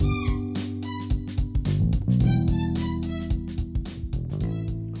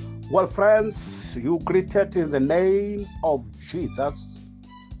Well, friends, you greeted in the name of Jesus.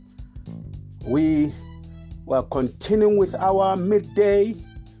 We were continuing with our midnight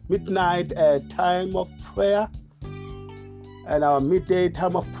time of prayer, and our midday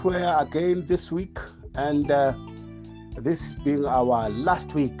time of prayer again this week, and this being our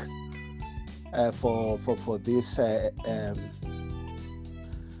last week for this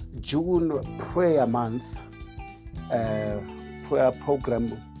June prayer month prayer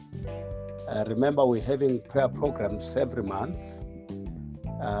program. Remember, we're having prayer programs every month,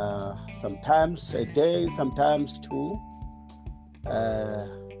 sometimes a day, sometimes two,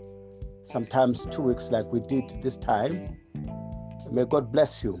 sometimes 2 weeks like we did this time. May God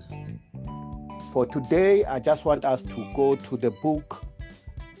bless you. For today, I just want us to go to the book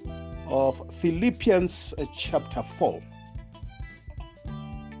of Philippians chapter 4,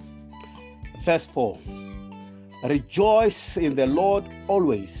 verse 4. Rejoice in the Lord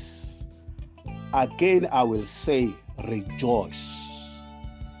always. Again, I will say, rejoice.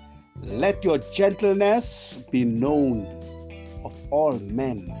 Let your gentleness be known of all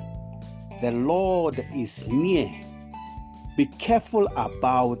men. The Lord is near. Be careful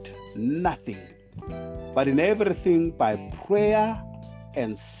about nothing, but in everything by prayer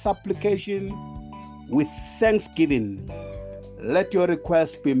and supplication with thanksgiving, let your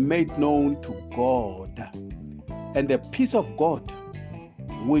requests be made known to God. And the peace of God,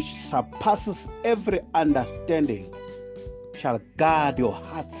 which surpasses every understanding, shall guard your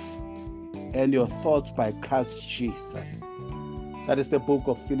hearts and your thoughts by Christ Jesus. That is the book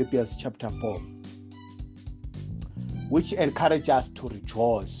of Philippians chapter 4, which encourages us to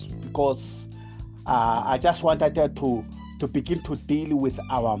rejoice, because I just wanted to begin to deal with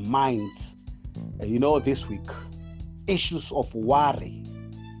our minds, this week. Issues of worry,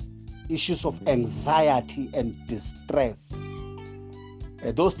 issues of anxiety and distress.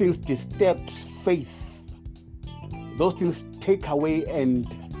 Those things disturb faith. Those things take away and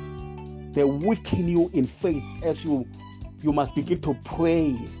they weaken you in faith, as you must begin to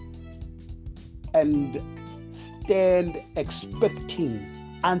pray and stand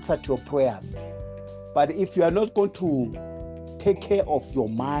expecting answer to your prayers. But if you are not going to take care of your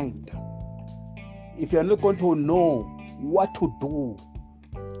mind, if you are not going to know what to do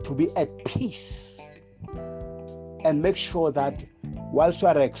to be at peace and make sure that whilst you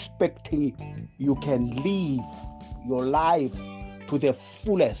are expecting, you can live your life to the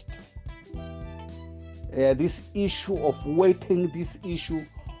fullest. This issue of waiting, this issue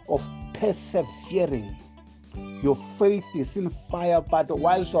of persevering. Your faith is in fire, but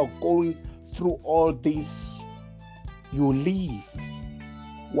whilst you are going through all this, you live.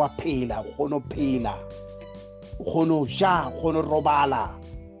 Waphela, khono phela, khono ja, khono robala.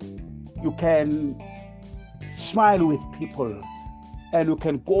 You can smile with people, and you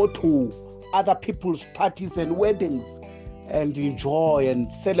can go to other people's parties and weddings and enjoy and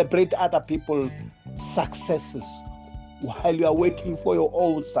celebrate other people's successes while you are waiting for your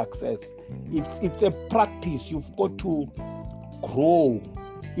own success. It's a practice. You've got to grow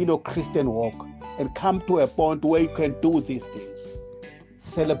in your Christian walk and come to a point where you can do these things.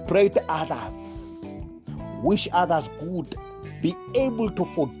 Celebrate others, wish others good, be able to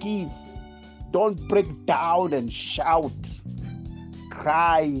forgive. Don't break down and shout,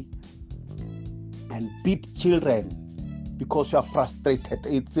 cry, and beat children because you are frustrated.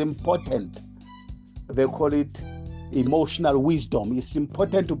 It's important. They call it emotional wisdom. It's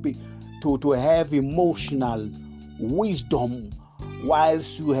important to have emotional wisdom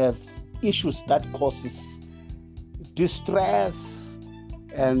whilst you have issues that causes distress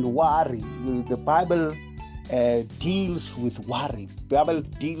and worry. The Bible deals with worry. The Bible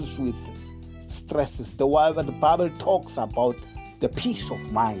deals with stresses. The Bible talks about the peace of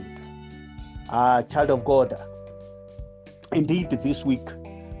mind. Child of God, indeed this week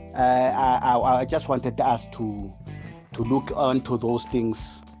I just wanted us to look onto those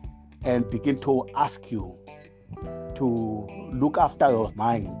things and begin to ask you to look after your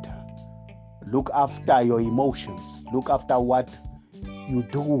mind, look after your emotions, look after what you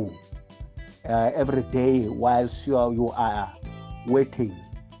do every day whilst you are waiting.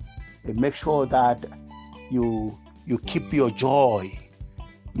 And make sure that you keep your joy.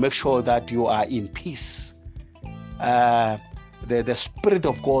 Make sure that you are in peace. The Spirit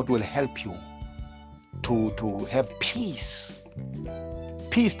of God will help you to have peace.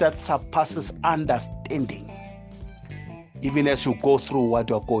 Peace that surpasses understanding, even as you go through what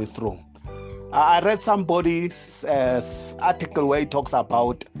you're going through. I read somebody's article where he talks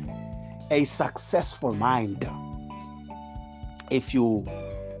about a successful mind. If you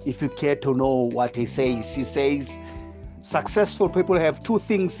care to know what he says Successful people have two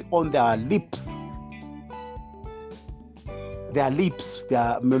things on their lips. Their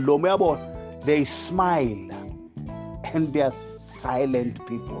milomo, they smile, and they are silent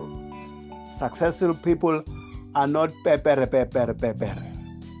people. Successful people are not pepper.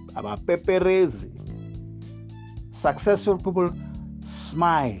 About pepperezi. Successful people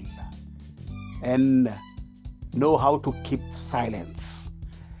smile and know how to keep silence,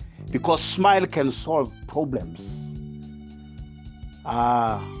 because smile can solve problems.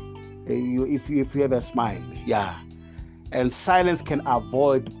 If you have a smile, yeah, and silence can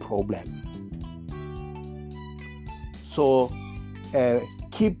avoid problem. So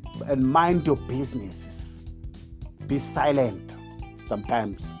keep and mind your businesses. Be silent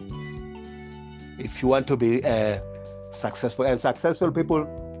sometimes if you want to be successful. And successful people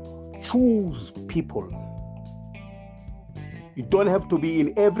choose people. You don't have to be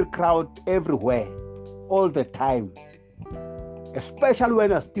in every crowd everywhere all the time, especially when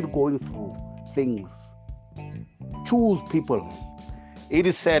you're still going through things. Choose people. It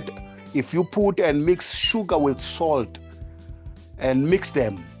is said, if you put and mix sugar with salt and mix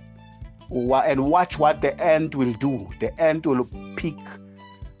them and watch what the ant will do, the ant will pick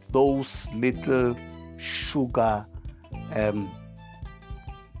those little sugar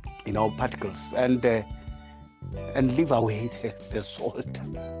particles and leave away the salt.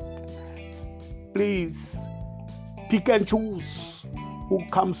 Please pick and choose who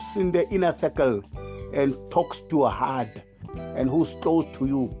comes in the inner circle and talks to your heart and who's close to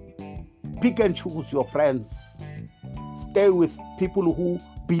you. Pick and choose your friends. Stay with people who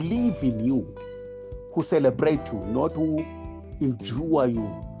believe in you, who celebrate you, not who endure you.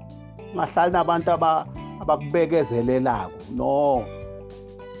 No.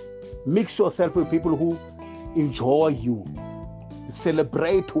 Mix yourself with people who enjoy you,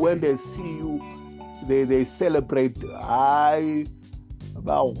 celebrate when they see you. They celebrate. They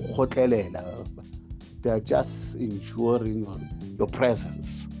are just enjoying your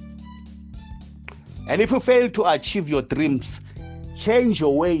presence. And if you fail to achieve your dreams, change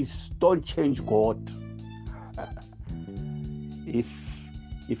your ways. Don't change God.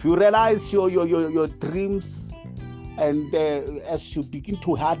 If you realize your dreams, and as you begin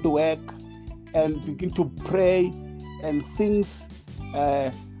to hard work and begin to pray, and things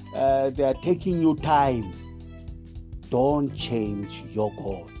they are taking you time, don't change your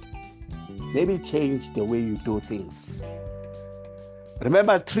God. Maybe change the way you do things.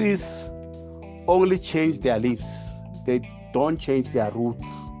 Remember, trees only change their leaves. They don't change their roots.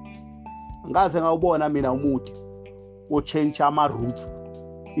 Ngaze ngawubona mina umuthi change ama roots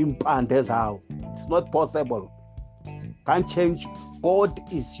impande zawo. It's not possible. Can't change. God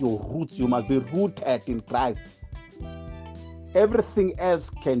is your roots. You must be rooted in Christ. Everything else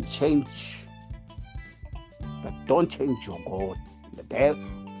can change, but don't change your God.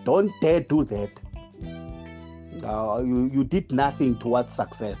 Don't dare do that. You did nothing towards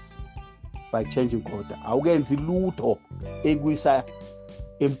success by changing God. Awukenzi lutho ekwisa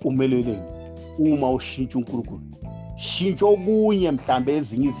empumelelweni uma ushintsha uNkulunkulu. Shintsha okunye mhlambe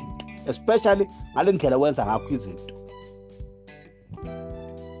ezinye izinto, especially ngale ndlela wenza ngakho izinto.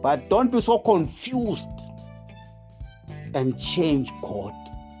 But don't be so confused and change God.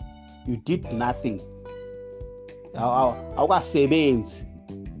 You did nothing. Awukasebenzi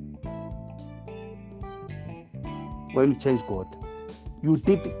when you change God. You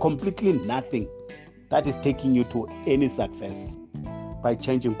did completely nothing that is taking you to any success by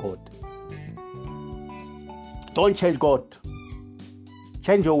changing God. Don't change God.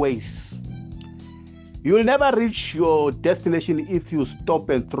 Change your ways. You will never reach your destination if you stop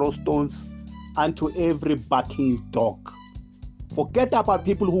and throw stones unto every barking dog. Forget about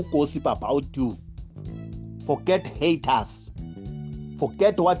people who gossip about you. Forget haters.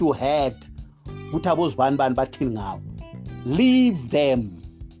 Forget what you heard. Leave them.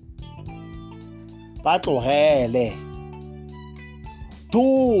 Batlohele.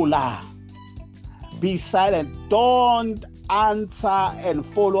 Tula. Be silent. Don't answer and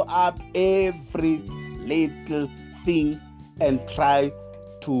follow up every little thing and try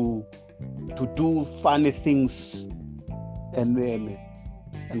to do funny things and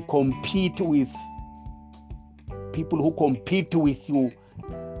compete with people who compete with you,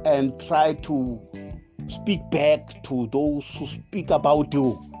 and try to speak back to those who speak about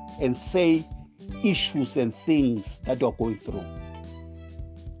you and say issues and things that you're going through.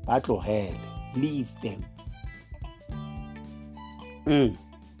 Battle head, leave them. You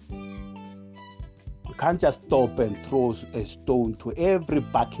can't just stop and throw a stone to every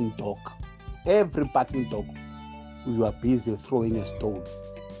barking dog. Every barking dog, you are busy throwing a stone.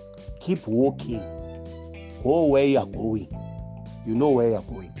 Keep walking. Go where you are going. You know where you are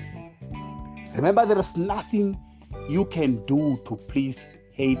going. Remember, there is nothing you can do to please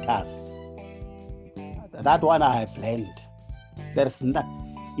haters. That one I have learned. There's not.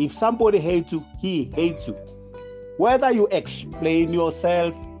 If somebody hates you, he hates you. Whether you explain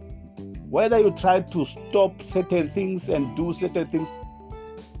yourself, whether you try to stop certain things and do certain things,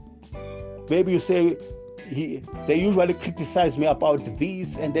 maybe you say, they usually criticize me about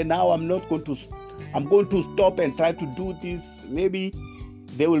this, and then now I'm going to stop and try to do this. Maybe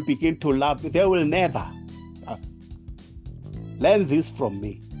they will begin to laugh. They will never. Learn this from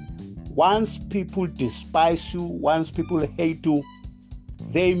me. Once people despise you, once people hate you,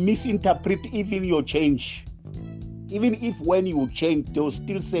 they misinterpret even your change. Even if when you change, they'll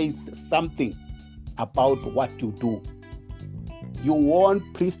still say something about what you do. You won't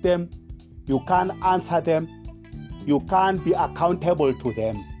please them. You can't answer them. You can't be accountable to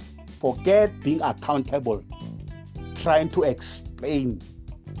them. Forget being accountable. Trying to explain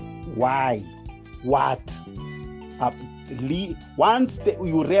why, what. Once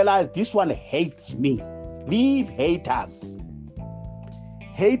you realize this one hates me, leave haters.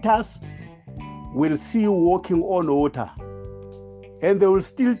 Haters will see you walking on water and they will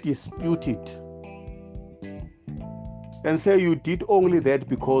still dispute it and say you did only that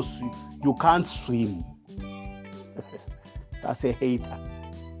because you can't swim. That's a hater.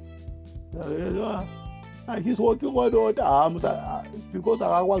 He's walking on water. It's because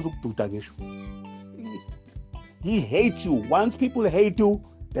I was he hates you. Once people hate you,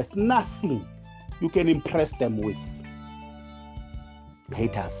 there's nothing you can impress them with.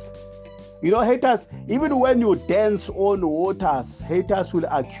 Haters. You know, haters, even when you dance on waters, haters will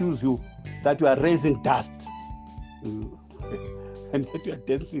accuse you that you are raising dust. And that you are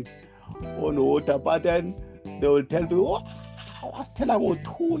dancing on water, but then they will tell you, oh, I was telling you,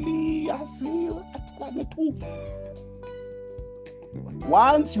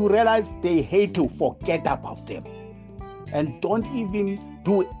 once you realize they hate you, forget about them. And don't even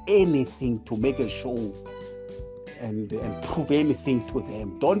do anything to make a show and prove anything to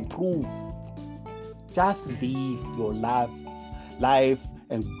them. Don't prove. Just live your life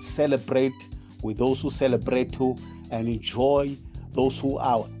and celebrate with those who celebrate you and enjoy those who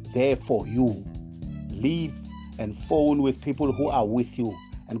are there for you. Live and phone with people who are with you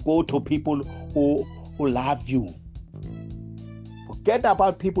and go to people who love you. Forget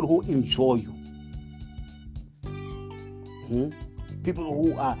about people who enjoy you. People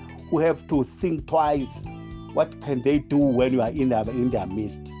who have to think twice. What can they do when you are in their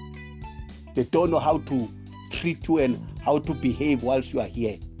midst? They don't know how to treat you and how to behave whilst you are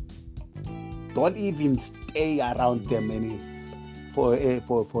here. Don't even stay around them for a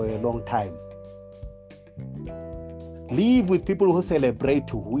long time. Live with people who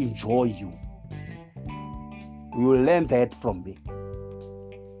celebrate you, who enjoy you. You will learn that from me.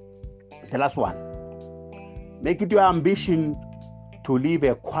 The last one. Make it your ambition to live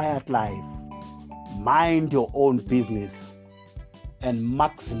a quiet life. Mind your own business and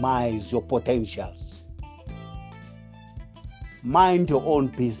maximize your potentials. Mind your own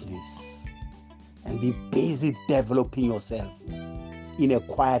business and be busy developing yourself in a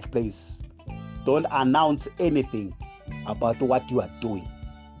quiet place. Don't announce anything about what you are doing.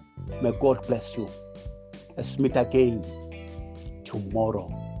 May God bless you. Let's meet again tomorrow.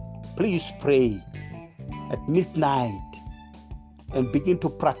 Please pray at midnight and begin to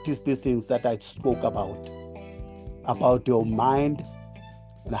practice these things that I spoke about your mind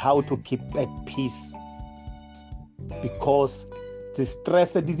and how to keep at peace. Because the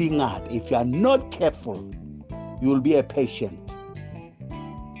stress that if you are not careful, you will be a patient.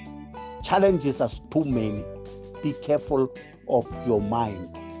 Challenges are too many. Be careful of your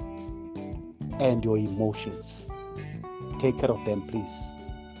mind and your emotions. Take care of them, please.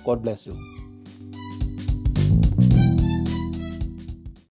 God bless you.